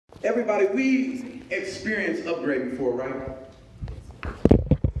everybody, we experienced upgrade before, right?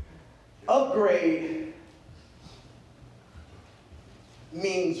 Upgrade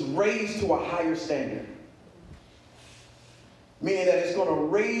means raise to a higher standard. Meaning that it's going to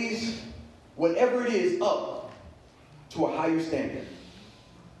raise whatever it is up to a higher standard.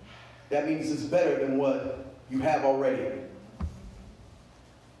 That means it's better than what you have already.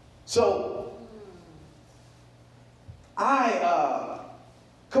 So,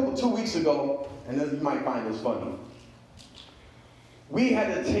 two weeks ago, and then you might find this funny, we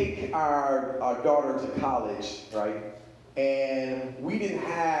had to take our daughter to college, right? And we didn't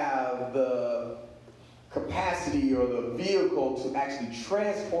have the capacity or the vehicle to actually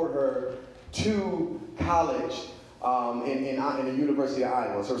transport her to college in the University of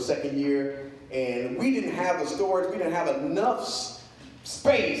Iowa. It's her second year, and we didn't have the storage, we didn't have enough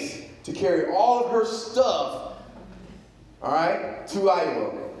space to carry all of her stuff, all right, to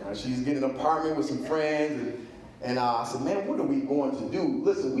Iowa. She's getting an apartment with some friends, and I said, man, what are we going to do?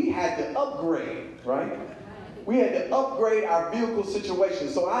 Listen, we had to upgrade, right? We had to upgrade our vehicle situation.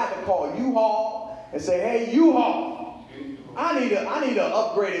 So I had to call U-Haul and say, hey, U-Haul, I need an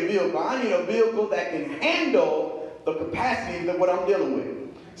upgraded vehicle. I need a vehicle that can handle the capacity of what I'm dealing with.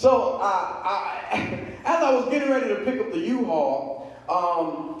 So as I was getting ready to pick up the U-Haul,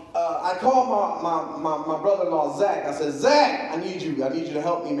 I called my brother-in-law, Zach. I said, Zach, I need you to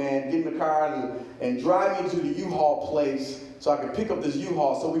help me, man. Get in the car and drive me to the U-Haul place so I could pick up this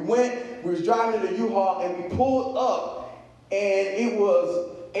U-Haul. So we was driving to the U-Haul, and we pulled up, and it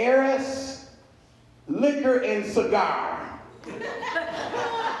was Eris Liquor and Cigar.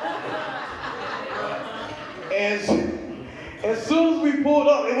 And as soon as we pulled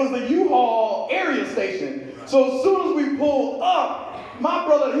up, it was the U-Haul area station. So as soon as we pulled up, my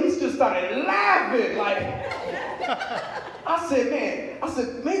brother, he just started laughing. Like, I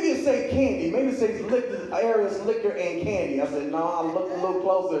said, maybe it say candy. Maybe it says Eris Liquor and Candy. I said, no, I looked a little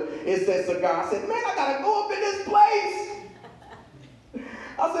closer. It says cigar. I said, man, I gotta go up in this place.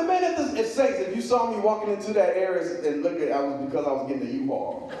 I said, man, it says, if you saw me walking into that Eris and Liquor, because I was getting the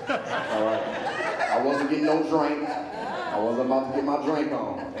U-Haul. All right. I wasn't getting no drink. I wasn't about to get my drink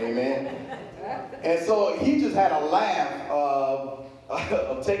on. Amen. And so he just had a laugh of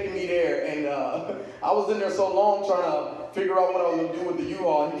taking me there, and I was in there so long trying to figure out what I was going to do with the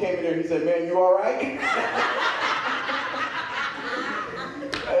U-Haul. He came in there and he said, man, you all right?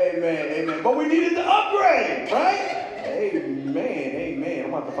 Amen. But we needed to upgrade, right? Amen. I'm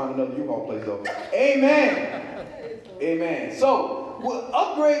going to have to find another U-Haul place though. Amen. So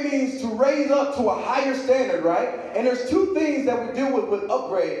upgrade means to raise up to a higher standard, right? And there's two things that we deal with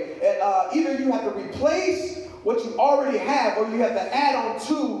upgrade. Either you have to replace what you already have, or you have to add on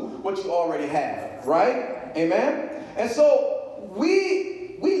to what you already have, right? Amen? And so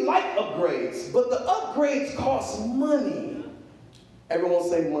we like upgrades, but the upgrades cost money. Everyone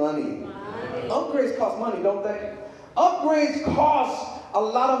say money. Upgrades cost money, don't they? Upgrades cost a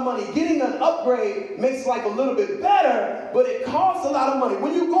lot of money. Getting an upgrade makes life a little bit better, but it costs a lot of money.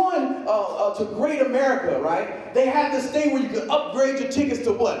 When you're going to Great America, right, they have this thing where you can upgrade your tickets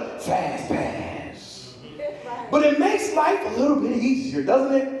to what? Fast Pass. But it makes life a little bit easier,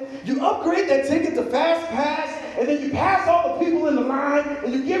 doesn't it? You upgrade that ticket to Fast Pass, and then you pass all the people in the line,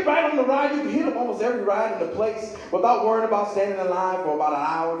 and you get right on the ride. You can hit up almost every ride in the place without worrying about standing in line for about an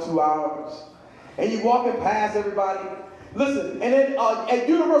hour, 2 hours. And you walking past everybody. Listen, and then at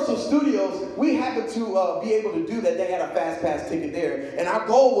Universal Studios, we happened to be able to do that. They had a Fast Pass ticket there. And our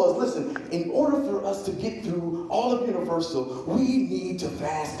goal was, listen, in order for us to get through all of Universal, we need to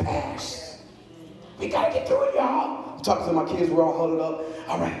Fast Pass. We gotta get through it, y'all. I'm talking to my kids, we're all huddled up.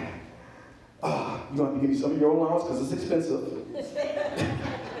 All right. You gonna have to give me some of your allowance because it's expensive.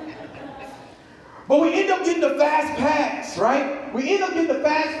 But we end up getting the Fast Pass, right? We end up getting the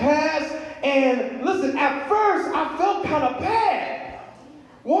Fast Pass, and listen, at first I felt kind of bad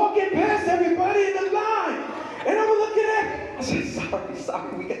walking past everybody in the line. And I was looking at, I said,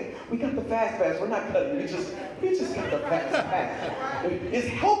 sorry, we got the Fast Pass. We're not cutting. We just got the Fast Pass. It's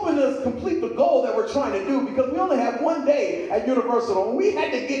helping us complete the goal that we're trying to do, because we only have one day at Universal, and we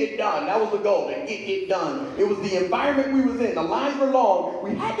had to get it done. That was the goal, to get it done. It was the environment we was in. The lines were long.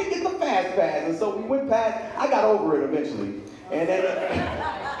 We had to get the Fast Pass, and so we went past. I got over it eventually, and then,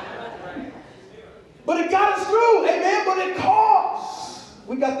 but it got us through, amen. But it costs.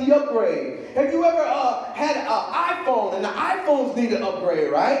 We got the upgrade. Have you ever had an iPhone, and the iPhones need an upgrade,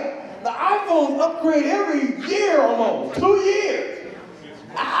 right? The iPhones upgrade every year almost, 2 years.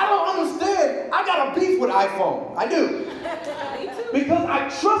 I don't understand. I got a beef with iPhone. I do. Because I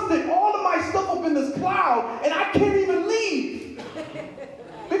trusted all of my stuff up in this cloud, and I can't even leave.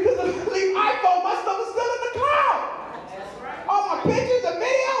 Because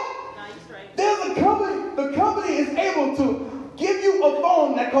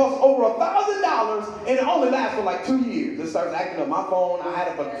for like 2 years. It starts acting up. My phone, I had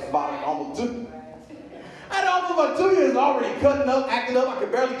it for about almost 2. I had it almost about 2 years, already cutting up, acting up. I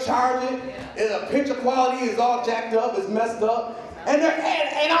could barely charge it. And the picture quality is all jacked up. It's messed up. And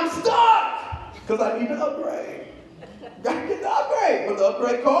I'm stuck because I need to upgrade. Gotta get the upgrade. But the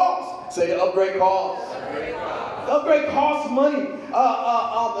upgrade costs. Say the upgrade costs. The upgrade costs money.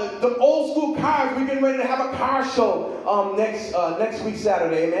 The old school cars, we're getting ready to have a car show next week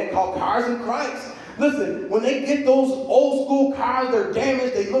Saturday, man, called Cars in Christ. Listen, when they get those old school cars, they're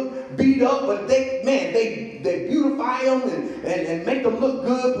damaged, they look beat up, but they beautify them and make them look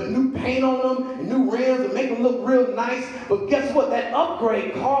good, put new paint on them and new rims and make them look real nice. But guess what? That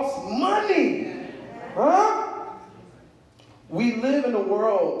upgrade costs money. Huh? We live in a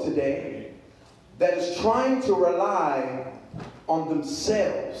world today that is trying to rely on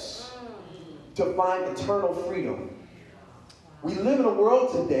themselves to find eternal freedom. We live in a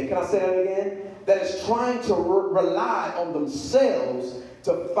world today, can I say that again? That is trying to rely on themselves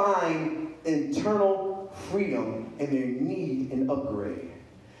to find internal freedom, and they need an upgrade.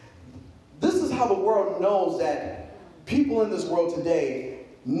 This is how the world knows that people in this world today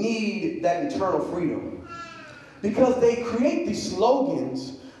need that internal freedom. Because they create these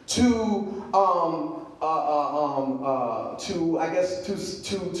slogans to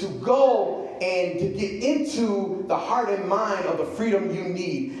go and to get into the heart and mind of the freedom you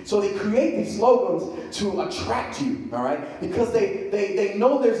need. So they create these slogans to attract you, all right? Because they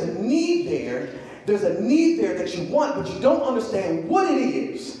know there's a need there. There's a need there that you want, but you don't understand what it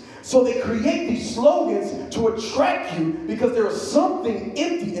is. So they create these slogans to attract you because there is something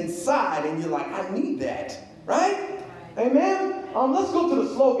empty inside and you're like, I need that, right? Amen? Let's go to the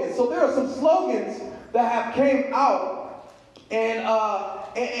slogans. So there are some slogans that have came out and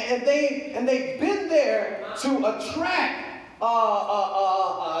they've been there to attract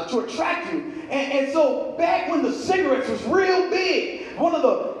you. And so back when the cigarettes was real big, one of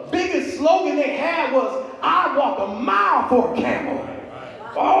the biggest slogans they had was, I walk a mile for a Camel.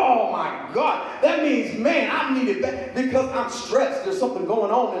 Oh my God. That means, man, I need it back because I'm stressed. There's something going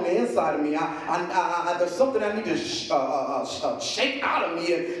on in the inside of me. There's something I need to shake out of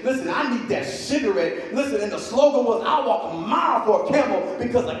me. And listen, I need that cigarette. Listen, and the slogan was, I walk a mile for a Camel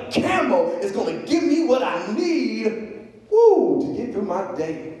because a camel is going to give me what I need, to get through my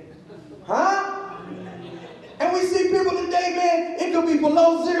day. Huh? And we see people today, man, it could be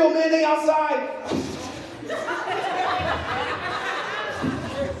below zero, man, they outside.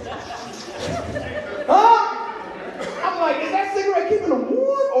 Huh? I'm like, is that cigarette keeping them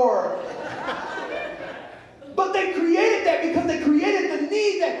warm or? But they created that because they created the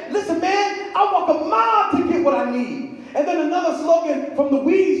need that, listen, man, I walk a mile to get what I need. And then another slogan from the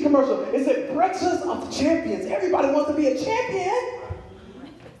Wheaties commercial, it said, breakfast of champions. Everybody wants to be a champion.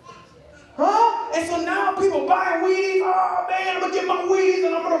 Huh? And so now people buying Wheaties. Oh, man, I'm going to get my Wheaties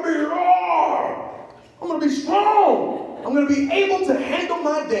and I'm going to be raw. I'm going to be strong. I'm going to be able to handle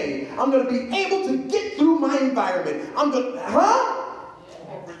my day. I'm going to be able to get through my environment.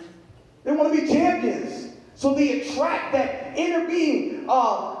 They want to be champions. So they attract that inner being.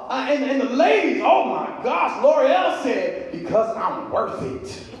 And the ladies, oh my gosh, L'Oreal said, because I'm worth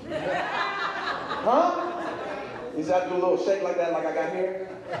it. Huh? You see, I do a little shake like that, like I got here.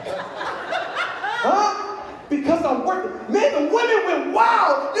 Huh? Because I'm worth it. Man, the women went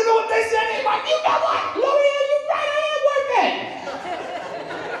wild. You know what they said? They're like, you know what? L'Oreal, you right, I am worth it.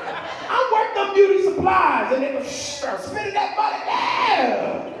 I worked on beauty supplies. And they were spending that money.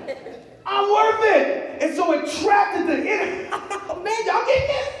 Yeah. I'm worth it. And so it attracted the inner, man, y'all get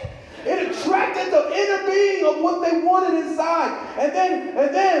this? It attracted the inner being of what they wanted inside. And then,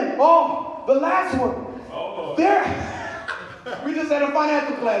 the last one. We just had a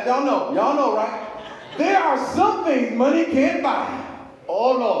financial class. Y'all know, right? There are some things money can't buy.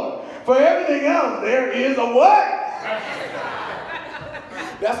 Oh, Lord. For everything else, there is a what?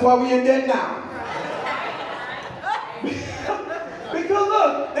 That's why we in debt now. Because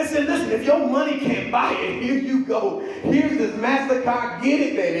look, listen, if your money can't buy it, here you go. Here's this MasterCard, get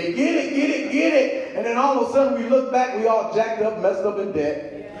it, baby. Get it. And then all of a sudden we look back, we all jacked up, messed up in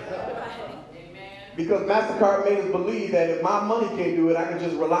debt. Because MasterCard made us believe that if my money can't do it, I can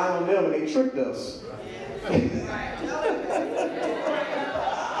just rely on them, and they tricked us.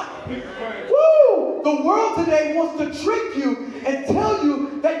 Woo! The world today wants to trick you and tell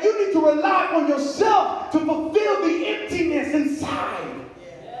you that you need to rely on yourself to fulfill the emptiness inside.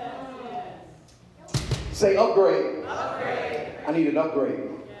 Say upgrade. I need an upgrade.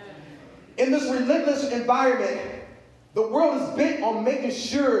 In this relentless environment, the world is bent on making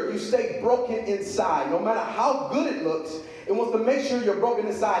sure you stay broken inside. No matter how good it looks, It wants to make sure you're broken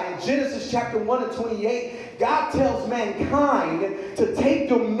inside. In Genesis chapter 1 and 28, God tells mankind to take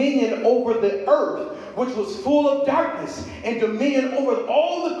dominion over the earth, which was full of darkness, and dominion over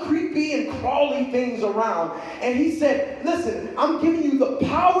all the creepy and crawly things around. And he said, listen, I'm giving you the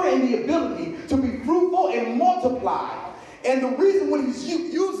power and the ability to be fruitful and multiply. And the reason what he's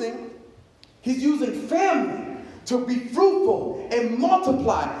using family to be fruitful and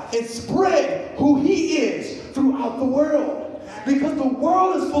multiply and spread who he is throughout the world. Because the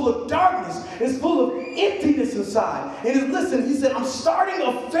world is full of darkness. It's full of emptiness inside. And listen, he said, I'm starting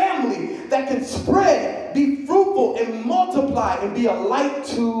a family that can spread, be fruitful, and multiply, and be a light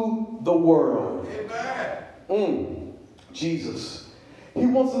to the world. Amen. Jesus. He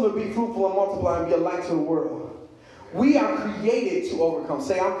wants them to be fruitful and multiply and be a light to the world. We are created to overcome.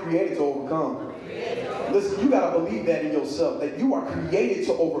 Say, I'm created to overcome. Listen, you got to believe that in yourself, that you are created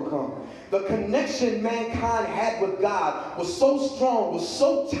to overcome. The connection mankind had with God was so strong, was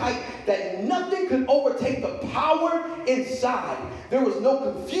so tight, that nothing could overtake the power inside. There was no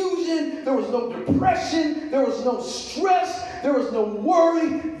confusion, there was no depression, there was no stress, there was no worry.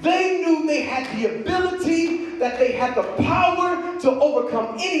 They knew they had the ability, that they had the power to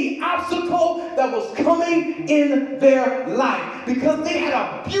overcome any obstacle that was coming in their life. Because they had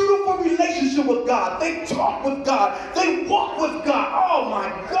a beautiful relationship with God. They talked with God. They walked with God. Oh my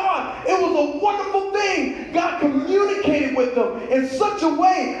God. It was a wonderful thing. God communicated with them in such a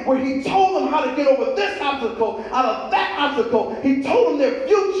way where he told them how to get over this obstacle, out of that obstacle. He told them their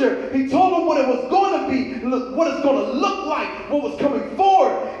future. He told them what it was going to be, what it's going to look like, what was coming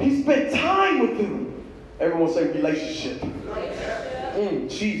forward. He spent time with them. Everyone say relationship.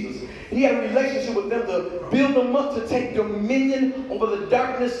 Jesus. He had a relationship with them to build them up, to take dominion over the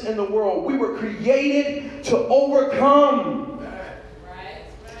darkness in the world. We were created to overcome.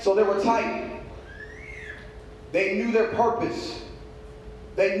 So they were tight. They knew their purpose.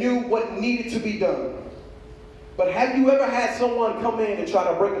 They knew what needed to be done. But have you ever had someone come in and try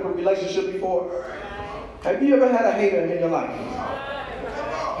to break up a relationship before? Have you ever had a hater in your life?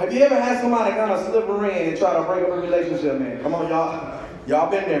 Have you ever had somebody kind of slipper in and try to break up a relationship, man? Come on, y'all.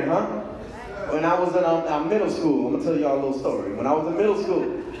 Y'all been there, huh? When I was in middle school, I'm going to tell y'all a little story. When I was in middle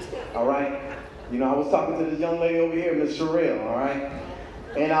school, all right, you know, I was talking to this young lady over here, Miss Sherelle, all right?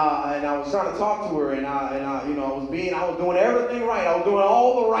 And I was trying to talk to her, and you know, I was doing everything right. I was doing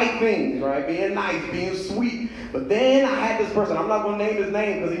all the right things, right? Being nice, being sweet. But then I had this person. I'm not going to name his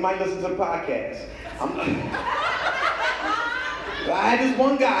name because he might listen to the podcast. I had this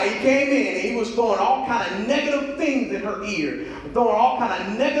one guy, he came in and he was throwing all kind of negative things in her ear, throwing all kind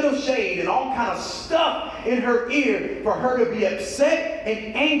of negative shade and all kind of stuff in her ear for her to be upset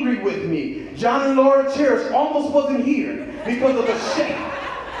and angry with me. John and Laura Cherish almost wasn't here because of the shade.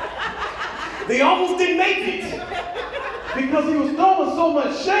 They almost didn't make it because he was throwing so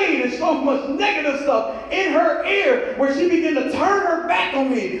much shade and so much negative stuff in her ear where she began to turn her back on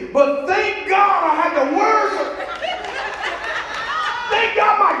me. But thank God I had the words. Thank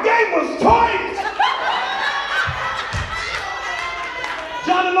God my game was tight.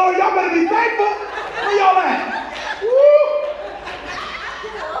 John and Laura, y'all better be thankful. Where y'all at? Woo.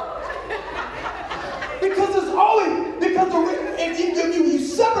 Because it's always, if you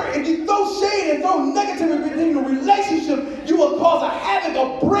separate, if you throw shade and throw negativity in a relationship, you will cause a havoc,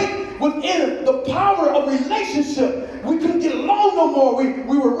 a break within the power of relationship. We couldn't get along no more.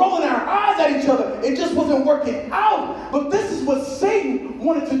 We were rolling our eyes at each other. It just wasn't working out. But this is what Satan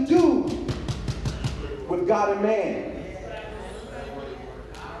wanted to do with God and man.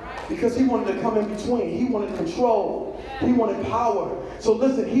 Because he wanted to come in between. He wanted control. He wanted power. So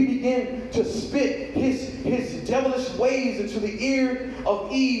listen, he began to spit his devilish ways into the ear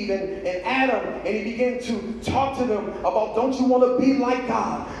of Eve and Adam, and he began to talk to them about, don't you want to be like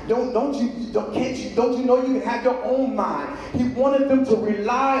God? Don't you know you can have your own mind? He wanted them to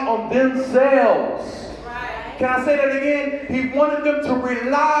rely on themselves. Can I say that again? He wanted them to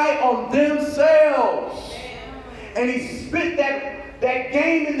rely on themselves. And he spit that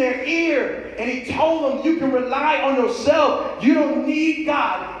game in their ear, and he told them, you can rely on yourself. You don't need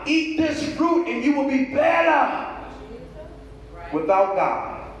God. Eat this fruit and you will be better without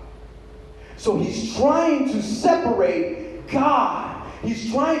God. So he's trying to separate God.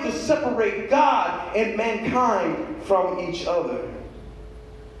 He's trying to separate God and mankind from each other.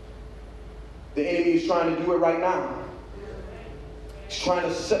 The enemy is trying to do it right now. He's trying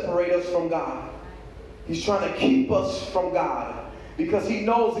to separate us from God. He's trying to keep us from God. Because he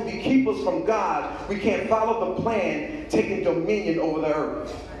knows if he keeps us from God, we can't follow the plan, taking dominion over the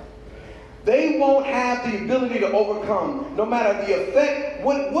earth. They won't have the ability to overcome, no matter the effect.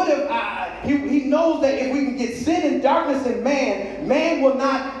 What if he knows that if we can get sin and darkness in man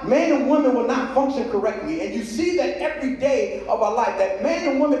and women will not function correctly. And you see that every day of our life, that man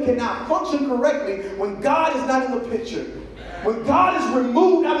and woman cannot function correctly when God is not in the picture. When God is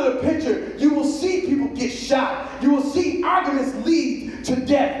removed out of the picture, you will see people get shot. You will see arguments lead to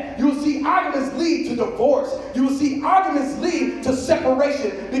death. You will see arguments lead to divorce. You will see arguments lead to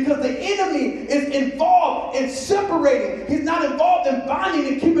separation because the enemy is involved in separating. He's not involved in binding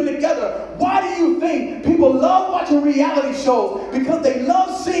and keeping together. Why do you think people love watching reality shows? Because they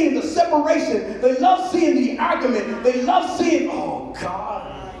love seeing the separation. They love seeing the argument. They love seeing, oh God.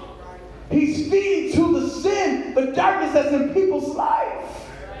 He's feeding to the sin, the darkness that's in people's life.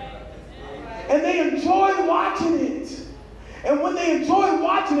 And they enjoy watching it. And when they enjoy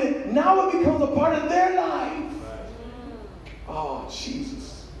watching it, now it becomes a part of their life. Oh,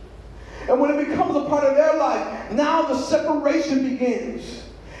 Jesus. And when it becomes a part of their life, now the separation begins.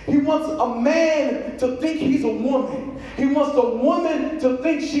 He wants a man to think he's a woman. He wants a woman to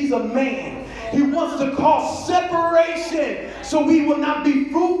think she's a man. He wants to cause separation so we will not be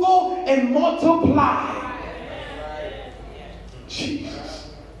fruitful and multiply.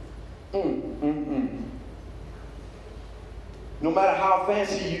 Jesus. No matter how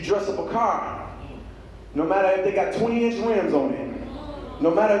fancy you dress up a car, no matter if they got 20-inch rims on it,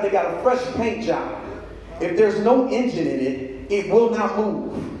 no matter if they got a fresh paint job, if there's no engine in it, it will not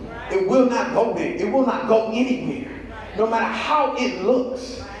move. It will not go there. It will not go anywhere, no matter how it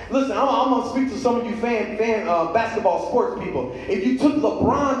looks. Listen, I'm going to speak to some of you basketball sports people. If you took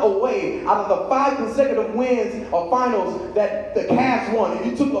LeBron away out of the 5 consecutive wins or finals that the Cavs won, if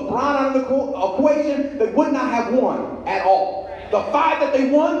you took LeBron out of the equation, they would not have won at all. The 5 that they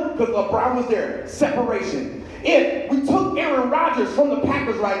won, because LeBron was there. Separation. If we took Aaron Rodgers from the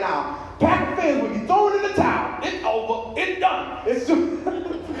Packers right now, Packer fans would be throwing in the towel. It's over. It's done. As soon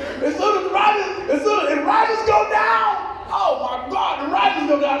as Rodgers go down, oh my God, the Rodgers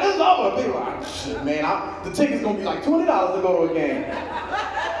go down, it's over. People are like, shit, man, the ticket's going to be like $20 to go to a game.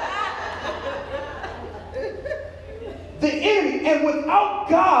 The enemy, and without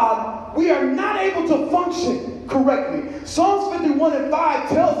God, we are not able to function correctly. Psalms 51:5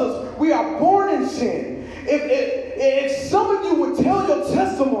 tells us we are born in sin. If some of you would tell your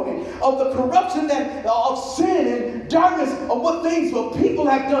testimony of the corruption of sin and darkness, of what things people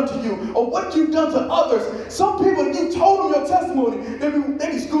have done to you, or what you've done to others, some people, if you told them your testimony,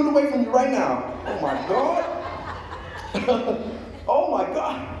 they'd be screwed away from you right now. Oh my God. Oh my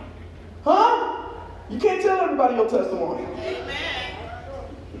God. Huh? You can't tell everybody your testimony. Amen.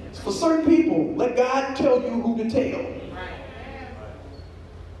 For certain people, let God tell you who to tell.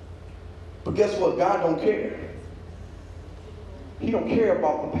 But guess what? God don't care. He don't care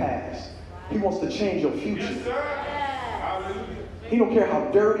about the past. He wants to change your future. Yes, sir. He don't care how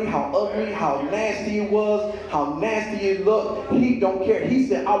dirty, how ugly, how nasty it was, how nasty it looked. He don't care. He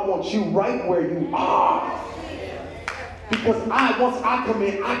said, I want you right where you are. Because once I come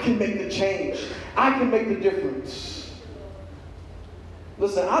in, I can make the change. I can make the difference.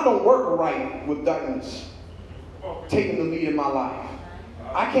 Listen, I don't work right with darkness taking the lead in my life.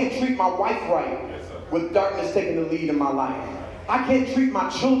 I can't treat my wife right with darkness taking the lead in my life. I can't treat my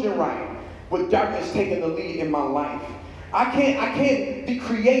children right with darkness taking the lead in my life. I can't be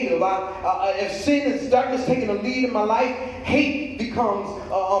creative. If sin is darkness taking the lead in my life, hate becomes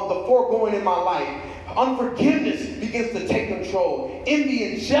the foregoing in my life. Unforgiveness begins to take control. Envy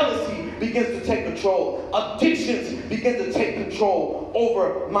and jealousy begins to take control. Addictions begin to take control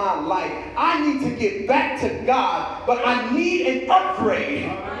over my life. I need to get back to God, but I need an upgrade.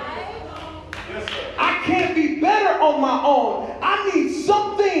 I can't be better on my own. I need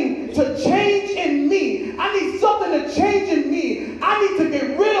something to change in me. I need something to change in me. I need to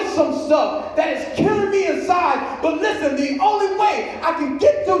get rid of some stuff that is killing me inside. But listen, the only way I can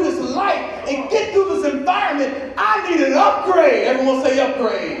get through this life and get through this environment, I need an upgrade. Everyone say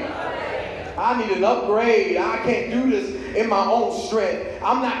upgrade. I need an upgrade. I can't do this in my own strength.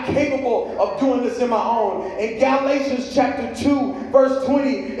 I'm not capable of doing this in my own. In Galatians chapter 2, verse 20,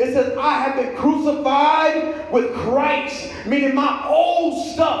 it says, I have been crucified with Christ, meaning my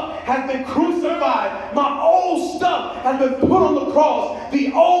old stuff has been crucified. My old stuff has been put on the cross.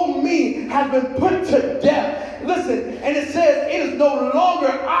 The old me has been put to death. Listen, and it says, it is no longer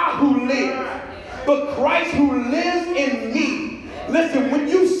I who live, but Christ who lives in me. Listen, when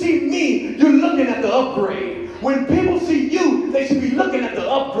you see me, you're looking at the upgrade. When people see you, they should be looking at the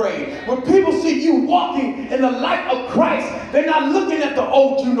upgrade. When people see you walking in the light of Christ, they're not looking at the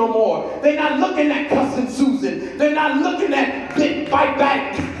old you no more. They're not looking at cussing Susan. They're not looking at bite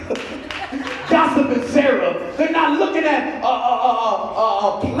back. gossiping Sarah. They're not looking at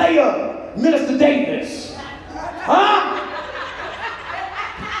player Minister Davis. Huh?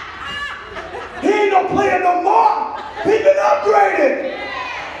 He ain't no player no more. He's been upgraded.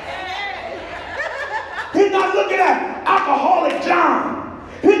 He's not looking at alcoholic John.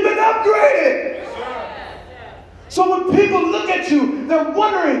 He's been upgraded. So when people look at you, they're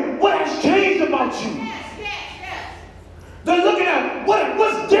wondering what has changed about you. They're looking at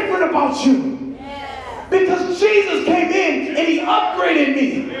what's different about you. Because Jesus came in and he upgraded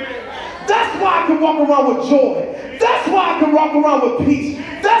me. That's why I can walk around with joy. That's why I can walk around with peace.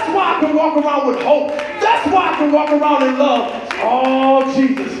 That's why I can walk around with hope. That's why I can walk around in love. Oh,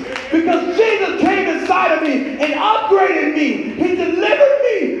 Jesus. Because Jesus came inside of me and upgraded me. He delivered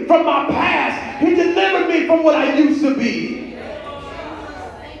me from my past. He delivered me from what I used to be.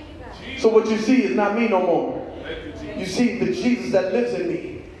 So what you see is not me no more. You see the Jesus that lives in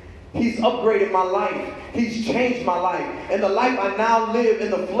me. He's upgraded my life. He's changed my life. And the life I now live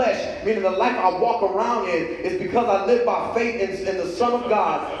in the flesh, meaning the life I walk around in, is because I live by faith in the Son of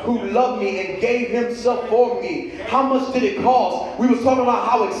God who loved me and gave himself for me. How much did it cost? We was talking about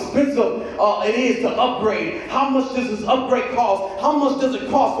how expensive it is to upgrade. How much does this upgrade cost? How much does it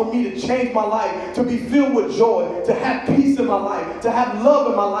cost for me to change my life, to be filled with joy, to have peace in my life, to have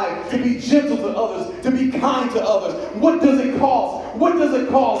love in my life, to be gentle to others, to be kind to others? What does it cost? What does it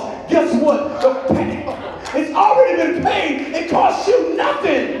cost? Guess what? It's already been paid. It costs you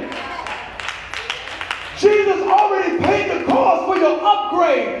nothing. Jesus already paid the cost for your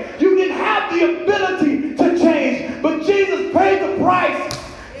upgrade. You didn't have the ability to change, but Jesus paid the price.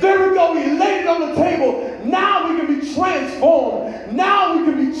 There we go. He laid it on the table. Now we can be transformed. Now we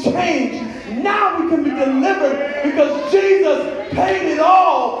can be changed. Now we can be delivered because Jesus paid it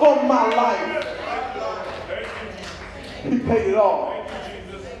all for my life. He paid it all.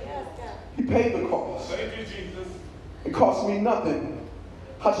 He paid the cost. Thank you, Jesus. It cost me nothing.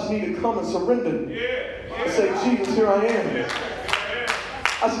 I just need to come and surrender. And say, Jesus, here I am.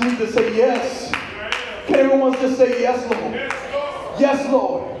 I just need to say yes. Can everyone just say yes, Lord? Yes,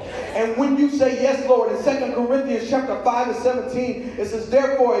 Lord. And when you say yes, Lord, in 2 Corinthians chapter 5 and 17, it says,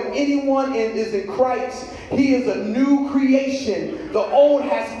 therefore, if anyone is in Christ, he is a new creation. The old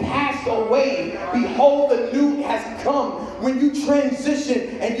has passed away. Behold, the new has come. When you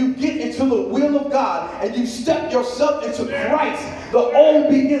transition and you get into the will of God and you step yourself into Christ, the old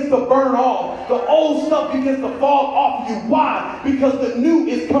begins to burn off. The old stuff begins to fall off you. Why? Because the new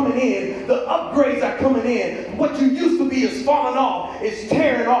is coming in. The upgrades are coming in. What you used to be is falling off. It's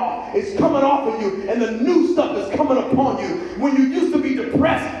tearing off. It's coming off of you. And the new stuff is coming upon you. When you used to be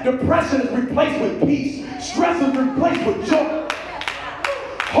depressed, depression is replaced with peace. Stress is replaced with joy.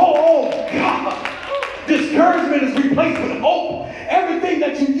 Oh, God. Discouragement is replaced with hope. Everything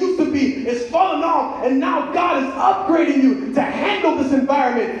that you used to be is falling off, and now God is upgrading you to handle this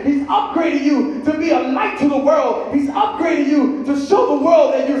environment. He's upgrading you to be a light to the world. He's upgrading you to show the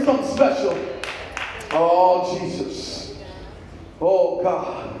world that you're something special. Oh, Jesus. Oh,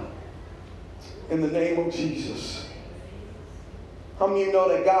 God. In the name of Jesus. How many of you know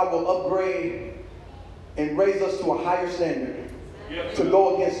that God will upgrade and raise us to a higher standard? Yes, to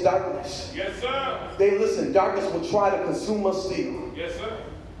go against darkness. Yes, sir. They listen, darkness will try to consume us still. Yes, sir.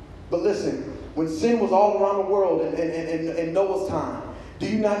 But listen, when sin was all around the world in Noah's time, do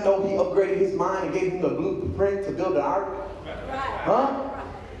you not know he upgraded his mind and gave him the blueprint to build the ark? Huh?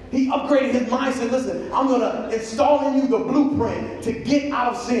 He upgraded his mind and said, listen, I'm going to install in you the blueprint to get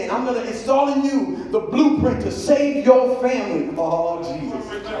out of sin. I'm going to install in you the blueprint to save your family. Oh, Jesus.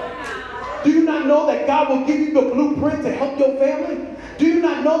 Do you not know that God will give you the blueprint to help your family? Do you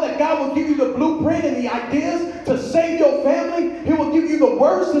not know that God will give you the blueprint and the ideas to save your family? He will give you the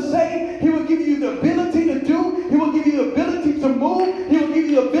words to say. He will give you the ability to do. He will give you the ability to move. He will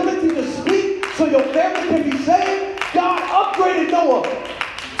give you the ability to speak so your family can be saved. God upgraded Noah.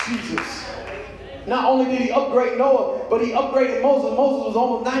 Jesus. Not only did he upgrade Noah, but he upgraded Moses. Moses was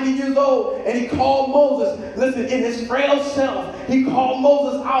almost 90 years old, and he called Moses, listen, in his frail self, he called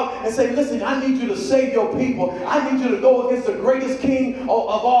Moses out and said, listen, I need you to save your people. I need you to go against the greatest king of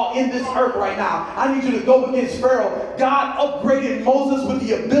all in this earth right now. I need you to go against Pharaoh. God upgraded Moses with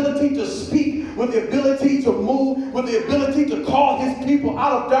the ability to speak, with the ability to move, with the ability to call his people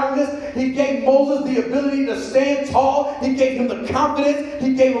out of darkness. He gave Moses the ability to stand tall. He gave him the confidence.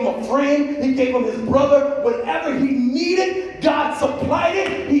 He gave him a friend. He gave him his brother. Whatever he needed, God supplied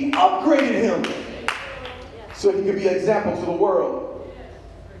it. He upgraded him so he could be an example to the world.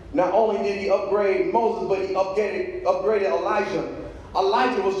 Not only did he upgrade Moses, but he upgraded Elijah.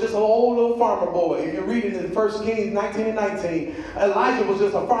 Elijah was just an old little farmer boy. If you read it in 1 Kings 19 and 19, Elijah was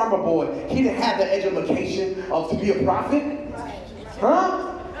just a farmer boy. He didn't have the education of to be a prophet.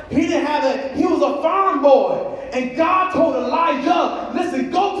 Huh? He didn't have that. He was a farm boy. And God told Elijah,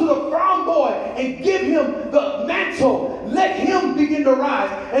 listen, go to the farm boy and give him the mantle. Let him begin to rise.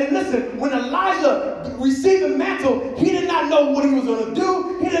 And listen, when Elijah received the mantle, he did not know what he was going to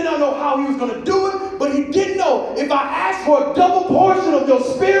do. He did not know how he was going to do it. But he did know, if I ask for a double portion of your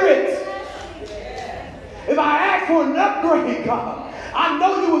spirit, if I ask for an upgrade, God, I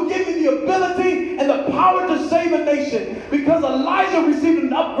know you will give me the ability and the power to save a nation. Because Elijah received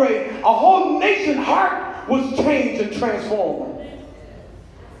an upgrade, a whole nation's heart was changed and transformed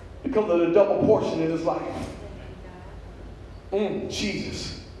because of the double portion in his life.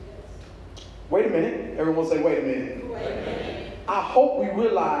 Jesus. Wait a minute. Everyone say, wait a minute. Wait a minute. I hope we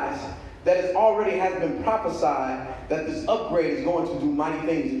realize that it already has been prophesied that this upgrade is going to do mighty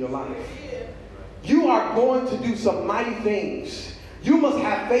things in your life. You are going to do some mighty things. You must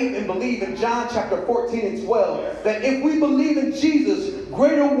have faith and believe in John chapter 14 and 12 that if we believe in Jesus,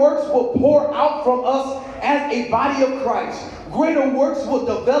 greater works will pour out from us as a body of Christ. Greater works will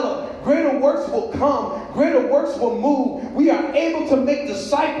develop. Greater works will come. Greater works will move. We are able to make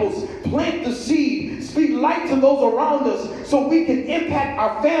disciples, plant the seed, speak light to those around us so we can impact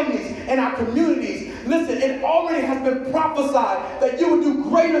our families and our communities. Listen, it already has been prophesied that you will do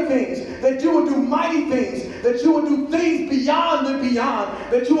greater things, that you will do mighty things, that you will do things beyond the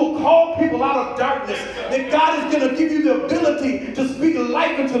beyond, that you will call people out of darkness, that God is going to give you the ability to speak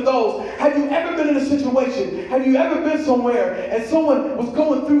life into those. Have you ever been in a situation? Have you ever been somewhere and someone was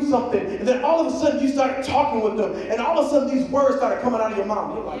going through something and then all of a sudden you started talking with them and all of a sudden these words started coming out of your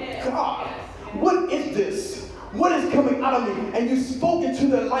mouth? You're like, God, what is this? What is coming out of me? And you spoke into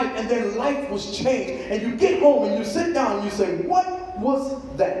their life and their life was changed. And you get home and you sit down and you say, what was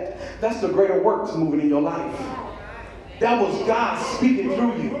that? That's the greater works moving in your life. That was God speaking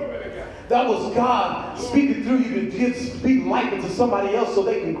through you. That was God speaking through you to speak life into somebody else so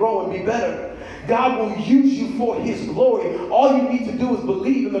they can grow and be better. God will use you for his glory. All you need to do is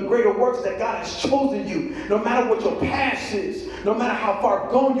believe in the greater works that God has chosen you. No matter what your past is, no matter how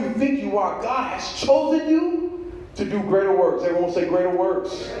far gone you think you are, God has chosen you to do greater works. Everyone say greater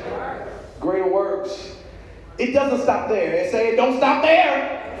works. Greater works. It doesn't stop there. They say it don't stop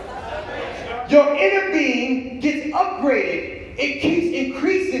there. Your inner being gets upgraded. It keeps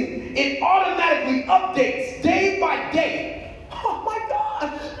increasing. It automatically updates day by day. Oh my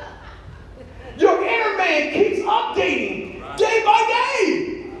gosh. Your inner man keeps updating day by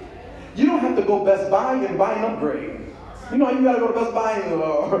day. You don't have to go Best Buy and buy an upgrade. You know, you got to go to Best Buy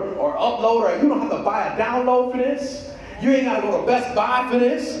or upload, or you don't have to buy a download for this. You ain't got to go to Best Buy for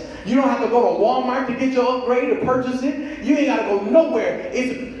this. You don't have to go to Walmart to get your upgrade or purchase it. You ain't got to go nowhere.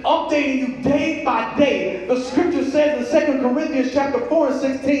 It's updating you day by day. The scripture says in 2 Corinthians chapter 4 and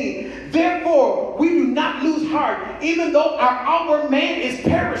 16, therefore, we do not lose heart, even though our outward man is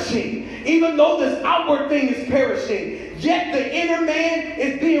perishing. Even though this outward thing is perishing, yet the inner man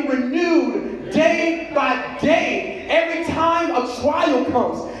is being renewed day by day. Every time a trial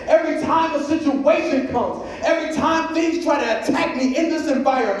comes, every time a situation comes, every time things try to attack me in this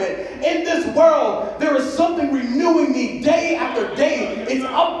environment, in this world, there is something renewing me day after day. It's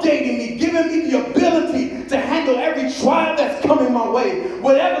updating me, giving me the ability to handle every trial that's coming my way.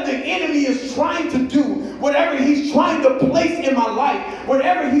 Whatever the enemy is trying to do, whatever he's trying to place in my life,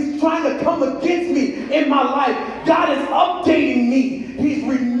 whatever he's trying to come against me in my life, God is updating me. He's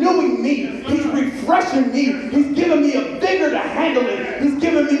renewing me. He's refreshing me. He's giving me a vigor to handle it. He's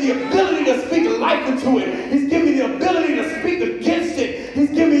giving me the ability to speak life into it. He's giving me the ability to speak against it. He's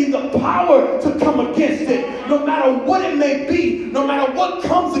giving me the power to come against it. No matter what it may be, no matter what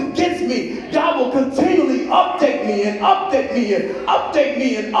comes against me, God will continually update me and update me and update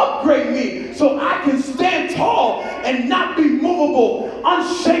me and upgrade me so I can stand tall and not be movable,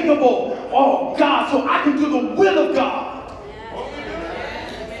 unshakable. Oh God, so I can do the will of God.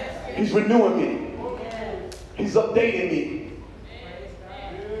 He's renewing me. He's updating me.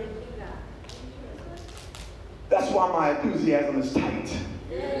 That's why my enthusiasm is tight.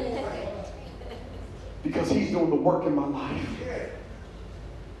 Because he's doing the work in my life.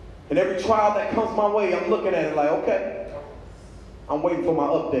 And every trial that comes my way, I'm looking at it like, okay, I'm waiting for my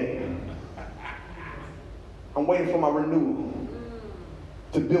update. I'm waiting for my renewal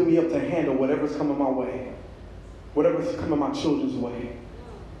to build me up to handle whatever's coming my way, whatever's coming my children's way.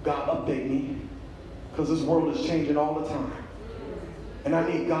 God, update me, because this world is changing all the time. And I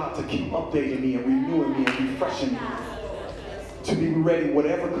need God to keep updating me and renewing me and refreshing me to be ready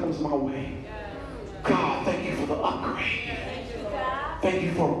whatever comes my way. God, thank you for the upgrade. Thank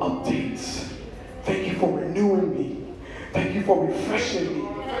you for updates. Thank you for renewing me. Thank you for refreshing me.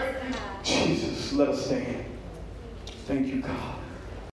 Jesus, let us stand. Thank you, God.